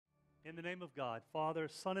In the name of God, Father,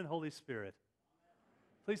 Son, and Holy Spirit.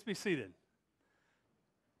 Please be seated.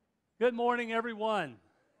 Good morning, everyone.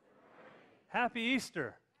 Happy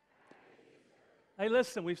Easter. Hey,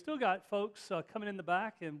 listen, we've still got folks coming in the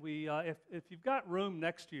back, and if you've got room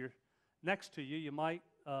next to you, you might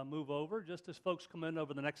move over. Just as folks come in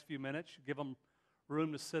over the next few minutes, give them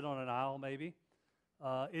room to sit on an aisle, maybe.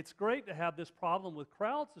 It's great to have this problem with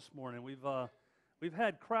crowds this morning. We've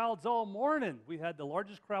had crowds all morning. We had the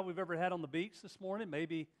largest crowd we've ever had on the beach this morning.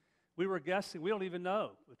 Maybe we were guessing, we don't even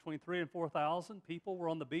know. Between 3,000 and 4,000 people were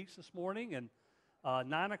on the beach this morning, and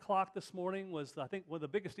 9 o'clock this morning was, I think, one of the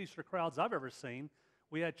biggest Easter crowds I've ever seen.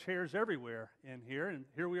 We had chairs everywhere in here, and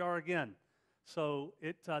here we are again. So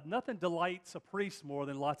nothing delights a priest more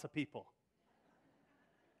than lots of people,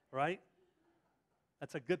 right?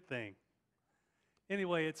 That's a good thing.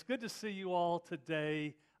 Anyway, it's good to see you all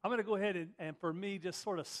today. I'm going to go ahead and for me, just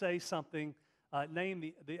sort of say something,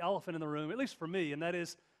 name the elephant in the room, at least for me, and that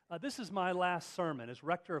is, this is my last sermon as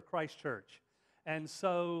Rector of Christ Church. And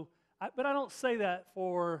so, but I don't say that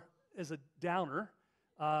as a downer.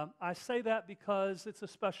 I say that because it's a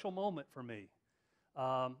special moment for me.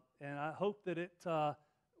 And I hope that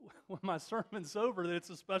when my sermon's over, that it's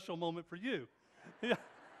a special moment for you. Yeah.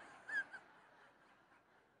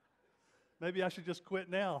 Maybe I should just quit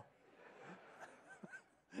now.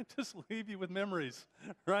 Just leave you with memories,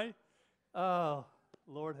 right? Oh,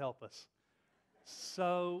 Lord help us.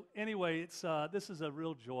 So anyway, this is a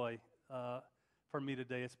real joy for me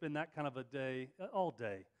today. It's been that kind of a day, all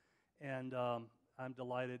day. And I'm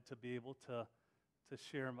delighted to be able to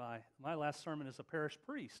share my last sermon as a parish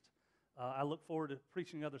priest. I look forward to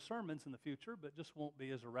preaching other sermons in the future, but just won't be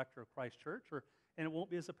as a rector of Christ Church, and it won't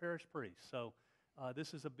be as a parish priest. So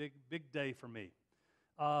this is a big, big day for me.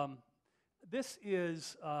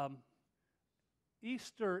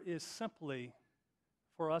 Easter is simply,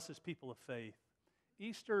 for us as people of faith,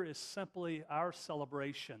 Easter is simply our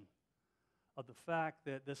celebration of the fact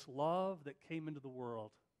that this love that came into the world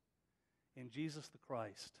in Jesus the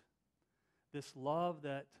Christ, this love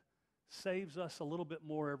that saves us a little bit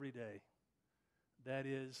more every day, that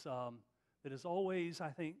is always, I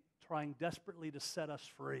think, trying desperately to set us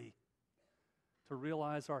free, to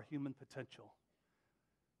realize our human potential.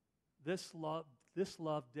 This love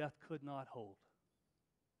death could not hold.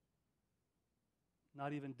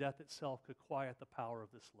 Not even death itself could quiet the power of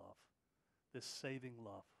this love, this saving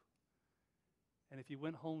love. And if you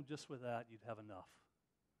went home just with that, you'd have enough.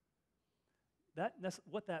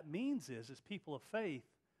 What that means is, as people of faith,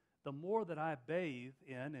 the more that I bathe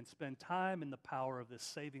in and spend time in the power of this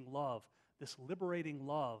saving love, this liberating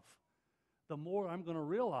love, the more I'm going to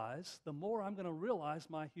realize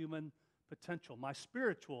my human potential, my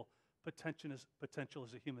spiritual potential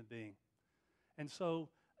as a human being. And so,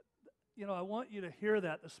 I want you to hear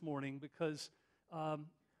that this morning because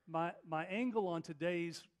my angle on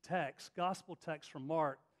today's text, gospel text from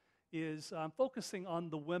Mark, is focusing on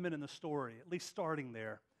the women in the story, at least starting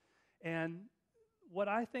there. And what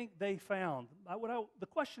I think they found, the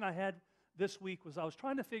question I had this week was I was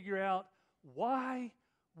trying to figure out what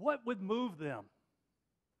would move them?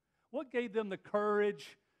 What gave them the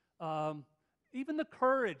courage? Even the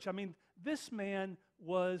courage. I mean, this man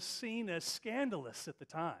was seen as scandalous at the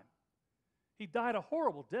time. He died a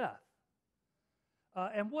horrible death.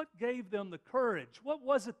 And what gave them the courage? What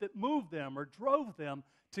was it that moved them or drove them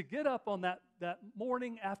to get up on that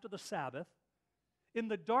morning after the Sabbath, in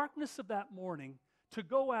the darkness of that morning, to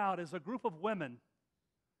go out as a group of women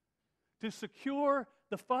to secure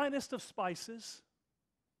the finest of spices,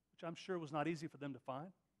 which I'm sure was not easy for them to find,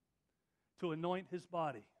 to anoint his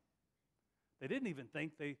body? They didn't even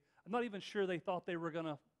think I'm not even sure they thought they were going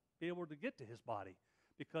to be able to get to his body,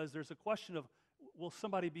 because there's a question of, will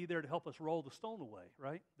somebody be there to help us roll the stone away,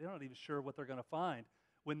 right? They're not even sure what they're going to find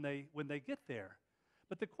when they get there.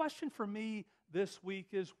 But the question for me this week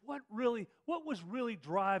is, what was really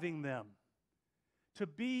driving them to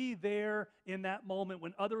be there in that moment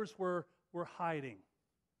when others were hiding,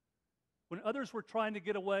 when others were trying to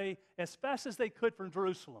get away as fast as they could from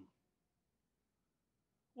Jerusalem?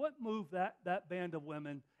 What moved that band of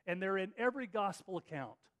women? And they're in every gospel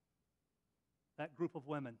account, that group of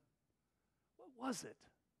women. What was it?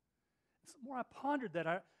 The more I pondered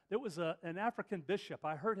that, there was an African bishop.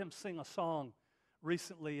 I heard him sing a song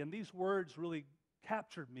recently, and these words really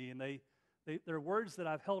captured me, and they're words that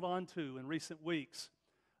I've held on to in recent weeks.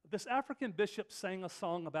 This African bishop sang a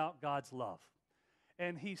song about God's love,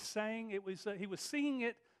 and he was singing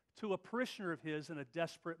it to a parishioner of his in a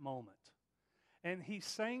desperate moment. And he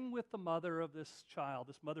sang with the mother of this child,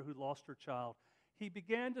 this mother who lost her child. He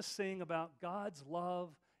began to sing about God's love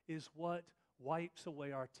is what wipes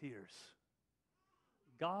away our tears.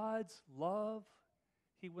 God's love,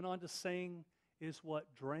 he went on to sing, is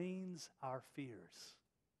what drains our fears.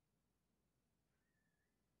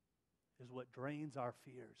 Is what drains our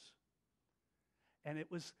fears. And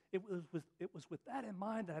it was with that in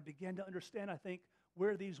mind that I began to understand, I think,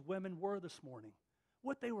 where these women were this morning,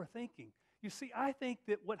 what they were thinking. You see, I think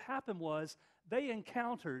that what happened was they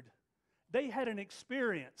had an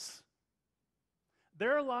experience.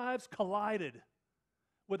 Their lives collided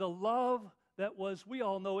with a love that was, we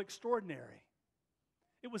all know, extraordinary.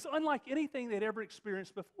 It was unlike anything they'd ever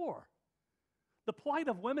experienced before. The plight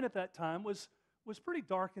of women at that time was pretty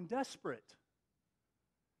dark and desperate.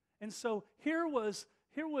 And so here was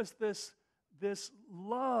this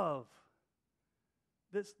love,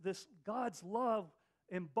 this God's love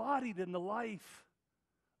embodied in the life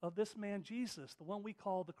of this man Jesus, the one we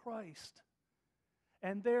call the Christ.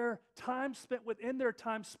 And in their time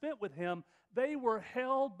spent with him, they were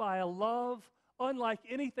held by a love unlike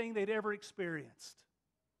anything they'd ever experienced.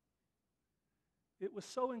 It was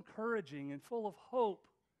so encouraging and full of hope.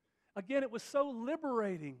 Again, it was so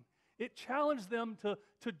liberating. It challenged them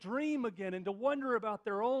to dream again and to wonder about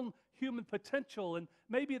their own human potential and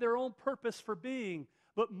maybe their own purpose for being.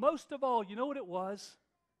 But most of all, you know what it was?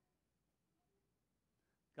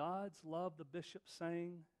 God's love, the bishop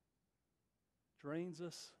sang, drains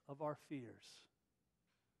us of our fears.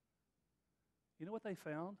 You know what they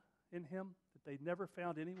found in him that they'd never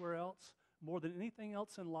found anywhere else, more than anything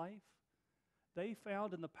else in life? They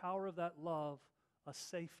found in the power of that love a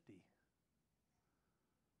safety.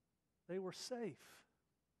 They were safe.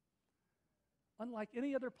 Unlike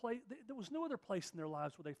any other place, there was no other place in their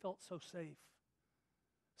lives where they felt so safe,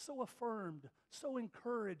 so affirmed, so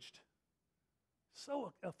encouraged,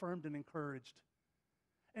 so affirmed and encouraged.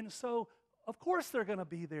 And so, of course they're going to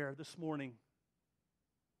be there this morning.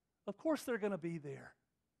 Of course they're going to be there.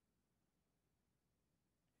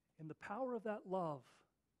 In the power of that love,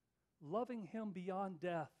 loving him beyond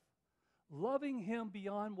death, loving him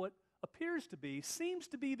beyond what appears to be, seems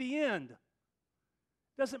to be the end.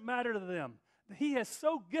 Doesn't matter to them. He has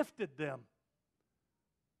so gifted them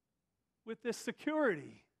with this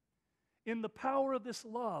security in the power of this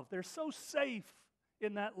love. They're so safe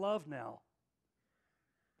in that love now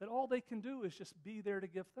that all they can do is just be there to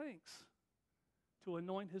give thanks, to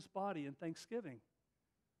anoint his body in thanksgiving.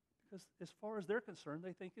 Because as far as they're concerned,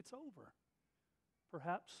 they think it's over.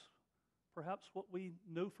 Perhaps what we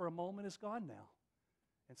knew for a moment is gone now.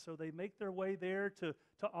 And so they make their way there to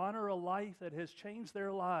honor a life that has changed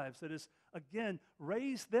their lives, that has, again,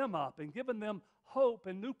 raised them up and given them hope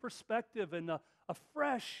and new perspective and a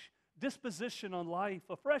fresh disposition on life,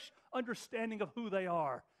 a fresh understanding of who they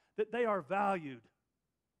are, that they are valued,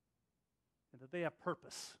 and that they have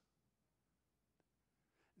purpose.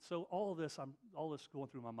 So all this going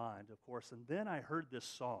through my mind, of course, and then I heard this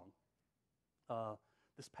song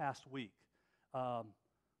this past week.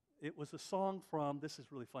 It was a song from, this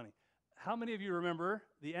is really funny. How many of you remember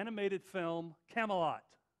the animated film Camelot?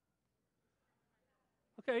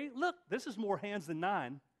 Okay, look, this is more hands than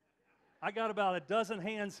 9. I got about a dozen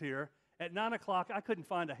hands here. At 9 o'clock, I couldn't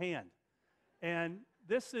find a hand. And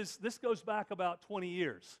this goes back about 20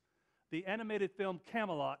 years. The animated film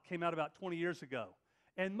Camelot came out about 20 years ago.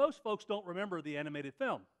 And most folks don't remember the animated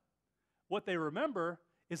film. What they remember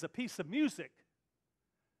is a piece of music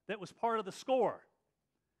that was part of the score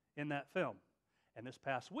in that film. And this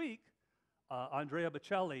past week, Andrea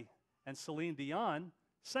Bocelli and Celine Dion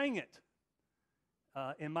sang it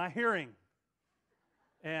in my hearing.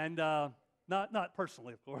 And not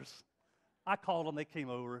personally, of course. I called them, they came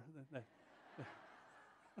over.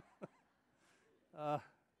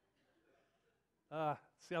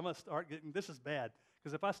 See, I'm going to start getting, this is bad,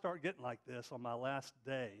 because if I start getting like this on my last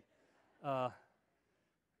day. But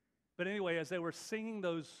anyway, as they were singing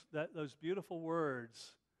those beautiful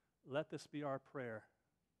words, let this be our prayer,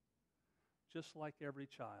 just like every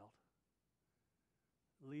child.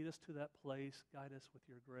 Lead us to that place, guide us with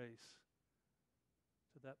your grace,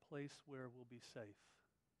 to that place where we'll be safe.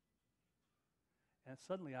 And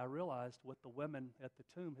suddenly I realized what the women at the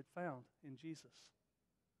tomb had found in Jesus.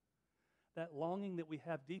 That longing that we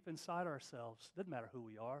have deep inside ourselves, doesn't matter who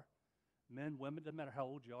we are, men, women, doesn't matter how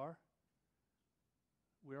old you are.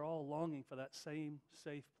 We're all longing for that same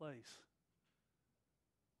safe place.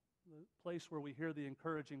 The place where we hear the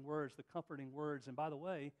encouraging words, the comforting words. And by the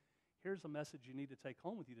way, here's a message you need to take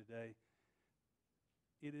home with you today.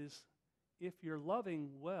 It is, if you're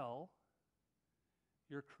loving well,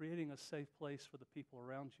 you're creating a safe place for the people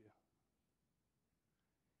around you.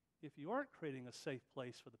 If you aren't creating a safe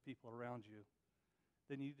place for the people around you,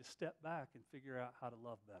 then you need to step back and figure out how to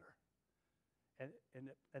love better.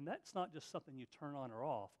 And that's not just something you turn on or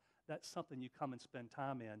off. That's something you come and spend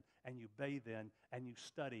time in, and you bathe in, and you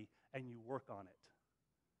study, and you work on it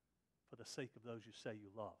for the sake of those you say you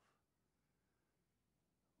love.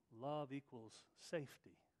 Love equals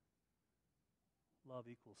safety. Love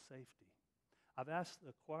equals safety. I've asked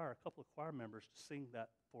the choir, a couple of choir members, to sing that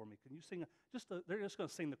for me. Can you sing? They're just going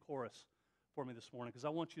to sing the chorus for me this morning, because I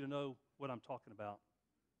want you to know what I'm talking about.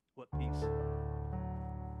 What peace.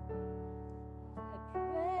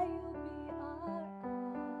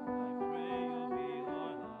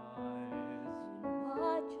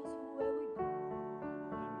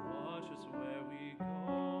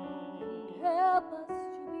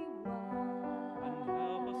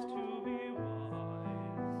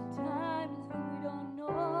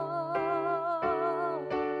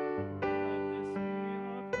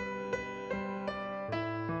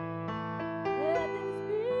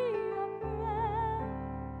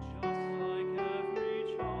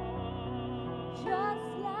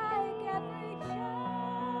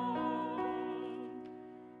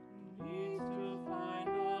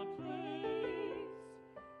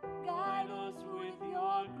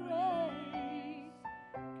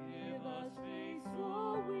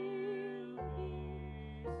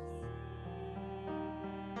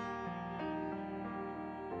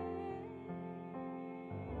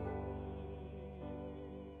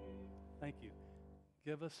 Thank you.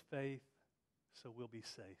 Give us faith so we'll be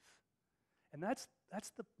safe. And that's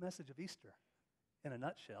the message of Easter in a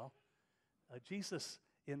nutshell. Jesus,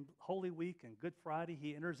 in Holy Week and Good Friday,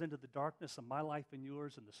 he enters into the darkness of my life and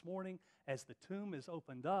yours. And this morning, as the tomb is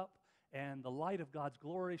opened up and the light of God's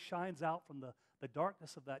glory shines out from the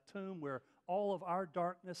darkness of that tomb, where all of our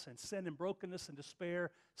darkness and sin and brokenness and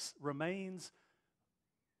despair remains,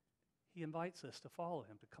 he invites us to follow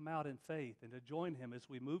him, to come out in faith, and to join him as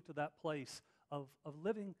we move to that place of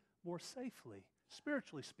living more safely,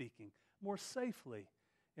 spiritually speaking, more safely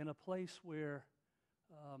in a place where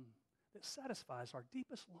that satisfies our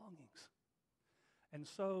deepest longings. And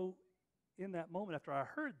so in that moment, after I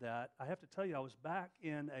heard that, I have to tell you, I was back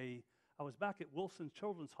at Wilson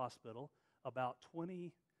Children's Hospital about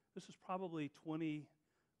this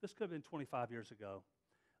could have been 25 years ago.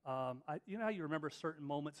 You know how you remember certain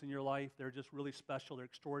moments in your life? They're just really special. They're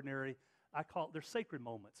extraordinary. They're sacred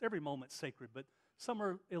moments. Every moment's sacred, but some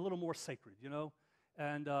are a little more sacred, you know?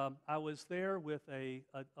 And I was there with a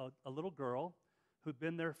little girl who'd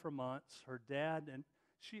been there for months.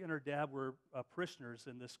 She and her dad were parishioners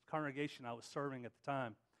in this congregation I was serving at the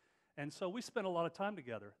time. And so we spent a lot of time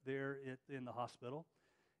together there in the hospital.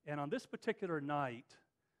 And on this particular night,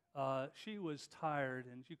 she was tired,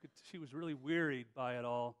 and she was really wearied by it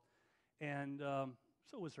all. And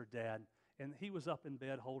so was her dad. And he was up in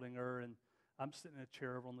bed holding her, and I'm sitting in a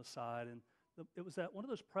chair over on the side. And it was one of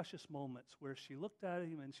those precious moments where she looked at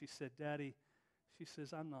him and she said, "Daddy," she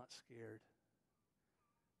says, "I'm not scared."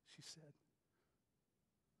 She said,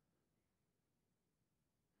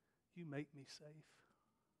 "You make me safe."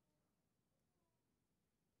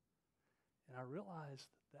 And I realized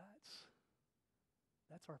that's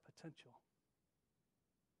our potential.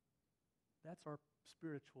 That's our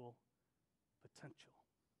spiritual potential.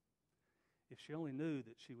 If she only knew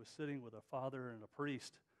that she was sitting with a father and a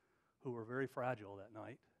priest who were very fragile that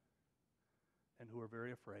night and who were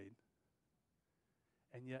very afraid.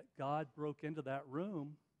 And yet God broke into that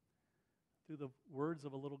room through the words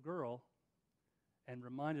of a little girl and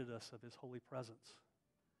reminded us of his holy presence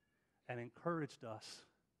and encouraged us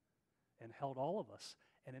and held all of us.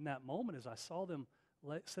 And in that moment, as I saw them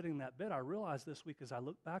sitting in that bed, I realized this week as I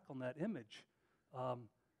look back on that image,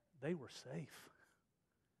 they were safe.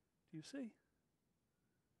 Do you see?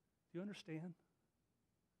 Do you understand?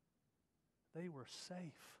 They were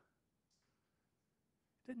safe.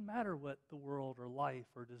 It didn't matter what the world or life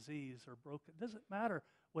or disease or broken, it doesn't matter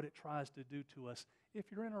what it tries to do to us.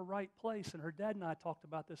 If you're in a right place, and her dad and I talked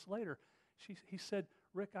about this later, he said,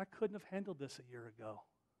 "Rick, I couldn't have handled this a year ago."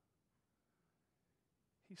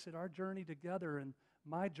 He said, "Our journey together and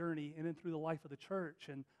my journey in and through the life of the church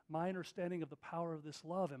and my understanding of the power of this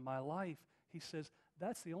love in my life," he says,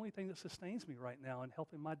 "that's the only thing that sustains me right now in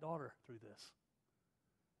helping my daughter through this."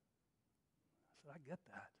 I said, "I get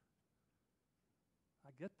that.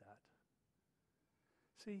 I get that."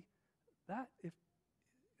 See,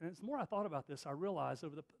 and as more I thought about this, I realized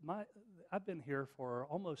I've been here for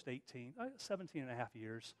almost 17 and a half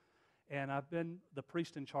years, and I've been the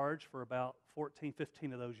priest in charge for about 14,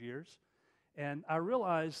 15 of those years. And I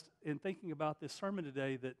realized in thinking about this sermon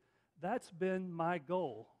today that that's been my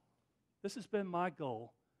goal. This has been my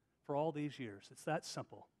goal for all these years. It's that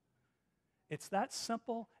simple. It's that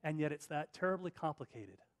simple, and yet it's that terribly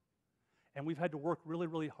complicated. And we've had to work really,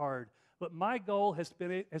 really hard. But my goal has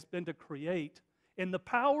been to create, in the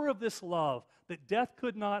power of this love that death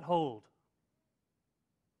could not hold,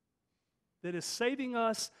 that is saving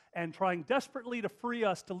us and trying desperately to free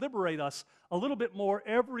us, to liberate us a little bit more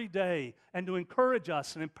every day, and to encourage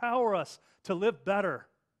us and empower us to live better,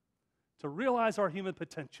 to realize our human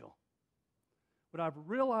potential. What I've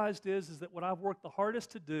realized is that what I've worked the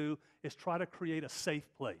hardest to do is try to create a safe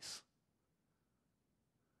place.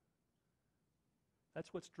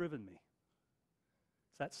 That's what's driven me.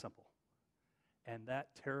 It's that simple and that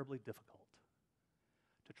terribly difficult.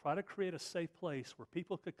 To try to create a safe place where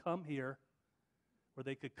people could come here, where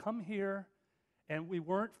they could come here, and we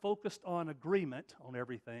weren't focused on agreement on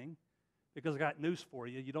everything, because I got news for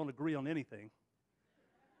you, you don't agree on anything.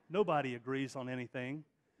 Nobody agrees on anything.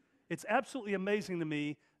 It's absolutely amazing to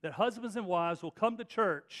me that husbands and wives will come to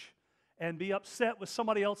church and be upset with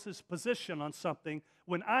somebody else's position on something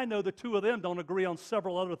when I know the two of them don't agree on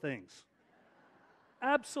several other things.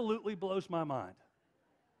 Absolutely blows my mind.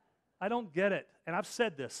 I don't get it. And I've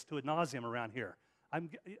said this to ad nauseum around here.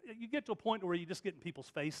 You get to a point where you just get in people's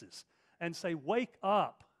faces and say, wake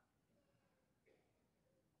up.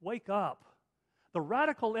 Wake up. The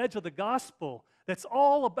radical edge of the gospel that's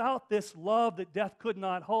all about this love that death could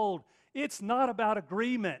not hold. It's not about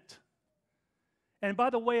agreement. And by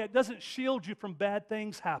the way, it doesn't shield you from bad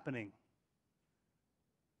things happening.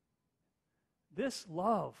 This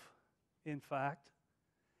love, in fact,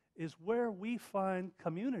 is where we find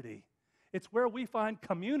community. It's where we find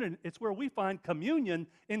communion. It's where we find communion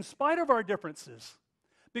in spite of our differences.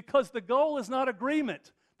 Because the goal is not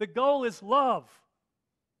agreement. The goal is love.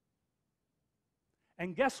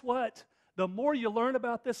 And guess what? The more you learn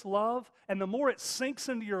about this love, and the more it sinks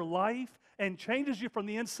into your life and changes you from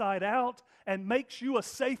the inside out and makes you a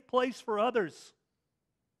safe place for others.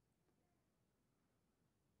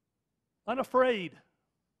 Unafraid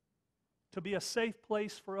to be a safe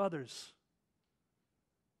place for others.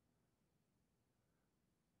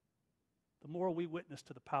 The more we witness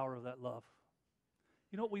to the power of that love.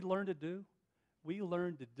 You know what we learn to do? We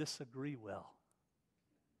learn to disagree well.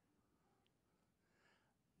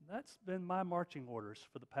 That's been my marching orders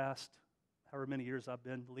for the past however many years I've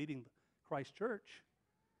been leading Christ Church.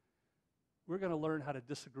 We're going to learn how to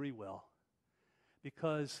disagree well,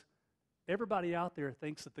 because everybody out there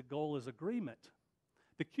thinks that the goal is agreement.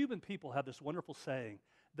 The Cuban people have this wonderful saying.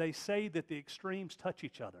 They say that the extremes touch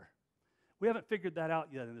each other. We haven't figured that out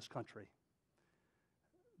yet in this country.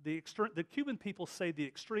 The Cuban people say the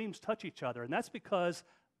extremes touch each other, and that's because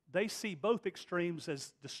they see both extremes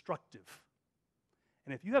as destructive.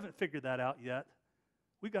 And if you haven't figured that out yet,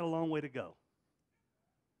 we've got a long way to go.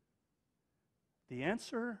 The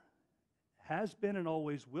answer has been and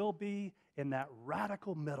always will be in that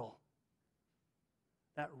radical middle.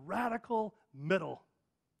 That radical middle.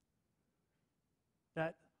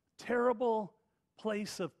 That terrible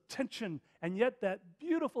place of tension, and yet that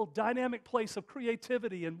beautiful, dynamic place of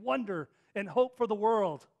creativity and wonder and hope for the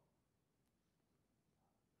world.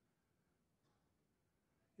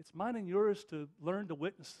 It's mine and yours to learn to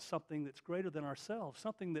witness to something that's greater than ourselves,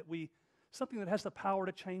 something that has the power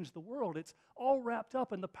to change the world. It's all wrapped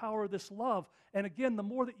up in the power of this love. And again, the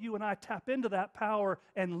more that you and I tap into that power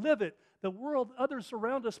and live it, the world, others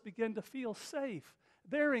around us begin to feel safe.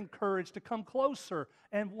 They're encouraged to come closer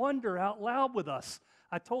and wonder out loud with us.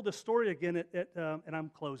 I told this story again, and I'm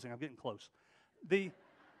closing. I'm getting close.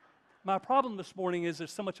 My problem this morning is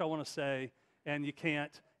there's so much I want to say, and you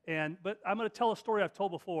can't. But I'm going to tell a story I've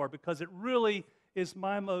told before, because it really is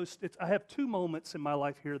I have two moments in my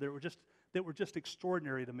life here that were just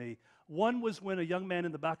extraordinary to me. One was when a young man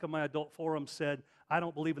in the back of my adult forum said, "I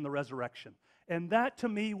don't believe in the resurrection." And that to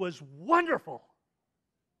me was wonderful.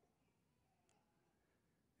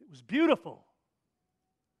 It was beautiful.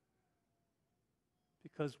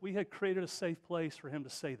 Because we had created a safe place for him to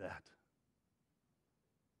say that.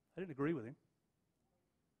 I didn't agree with him.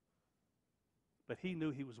 But he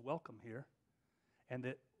knew he was welcome here, and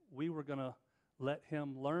that we were going to let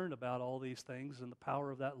him learn about all these things and the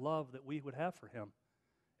power of that love that we would have for him,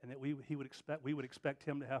 and that we would expect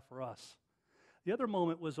him to have for us. The other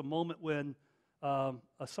moment was a moment when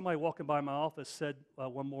somebody walking by my office said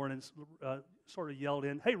one morning, sort of yelled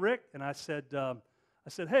in, "Hey, Rick," and I said,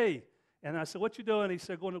 "Hey," and I said, "What you doing?" He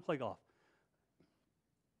said, "Going to play golf."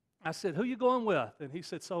 I said, "Who you going with?" And he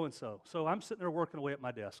said, "So and so." So I'm sitting there working away at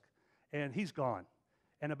my desk. And he's gone.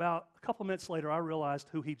 And about a couple minutes later, I realized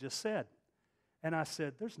who he just said. And I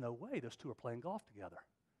said, "There's no way those two are playing golf together."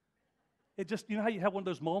 It just, you know how you have one of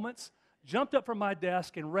those moments? Jumped up from my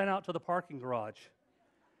desk and ran out to the parking garage.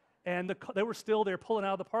 And they were still there pulling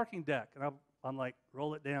out of the parking deck. And I'm like,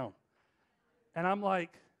 "Roll it down." And I'm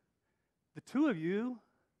like, the two of you?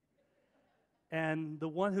 And the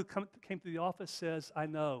one who came to the office says, I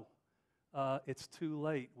know, it's too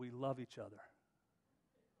late. We love each other.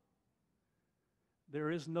 There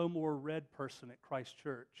is no more red person at Christ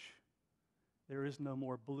Church. There is no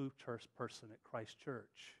more blue person at Christ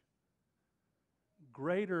Church.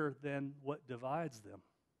 Greater than what divides them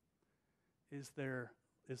is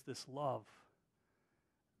this love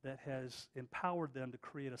that has empowered them to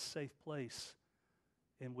create a safe place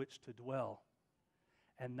in which to dwell.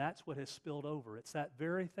 And that's what has spilled over. It's that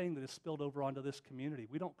very thing that has spilled over onto this community.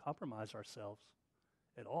 We don't compromise ourselves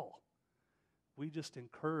at all. We just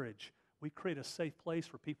encourage. We create a safe place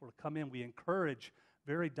for people to come in. We encourage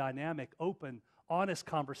very dynamic, open, honest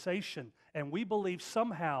conversation. And we believe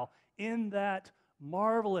somehow in that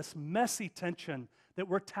marvelous, messy tension that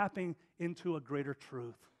we're tapping into a greater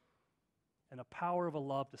truth and a power of a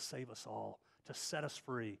love to save us all, to set us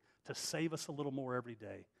free, to save us a little more every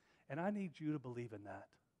day. And I need you to believe in that.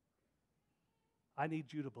 I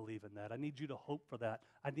need you to believe in that. I need you to hope for that.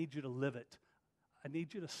 I need you to live it. I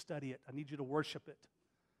need you to study it. I need you to worship it.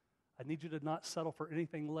 I need you to not settle for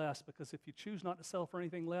anything less, because if you choose not to settle for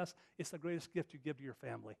anything less, it's the greatest gift you give to your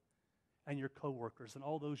family and your coworkers and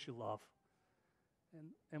all those you love.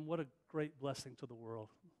 And what a great blessing to the world.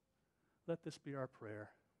 Let this be our prayer.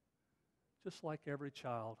 Just like every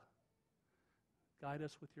child, guide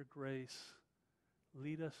us with your grace.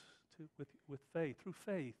 Lead us with faith, through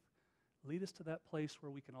faith. Lead us to that place where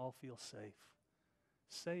we can all feel safe.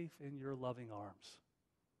 Safe in your loving arms.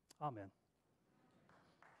 Amen.